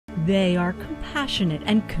They are compassionate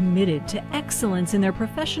and committed to excellence in their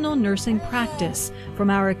professional nursing practice.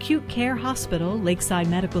 From our acute care hospital, Lakeside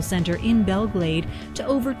Medical Center in Belglade, to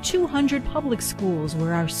over 200 public schools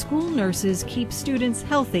where our school nurses keep students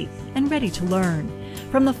healthy and ready to learn.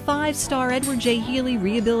 From the 5-star Edward J. Healy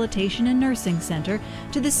Rehabilitation and Nursing Center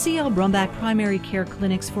to the C.L. Brumbach Primary Care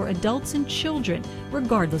Clinics for adults and children,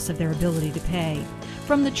 regardless of their ability to pay.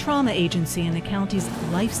 From the Trauma Agency and the county's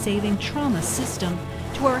life-saving trauma system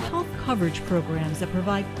to our health coverage programs that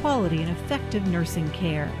provide quality and effective nursing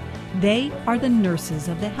care. They are the nurses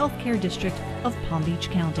of the Healthcare District of Palm Beach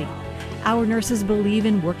County. Our nurses believe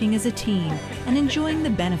in working as a team and enjoying the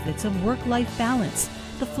benefits of work-life balance,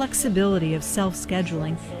 the flexibility of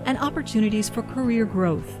self-scheduling, and opportunities for career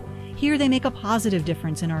growth. Here they make a positive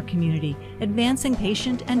difference in our community, advancing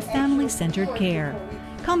patient and family-centered care.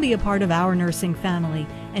 Come be a part of our nursing family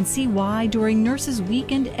and see why during Nurses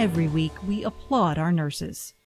Weekend every week we applaud our nurses.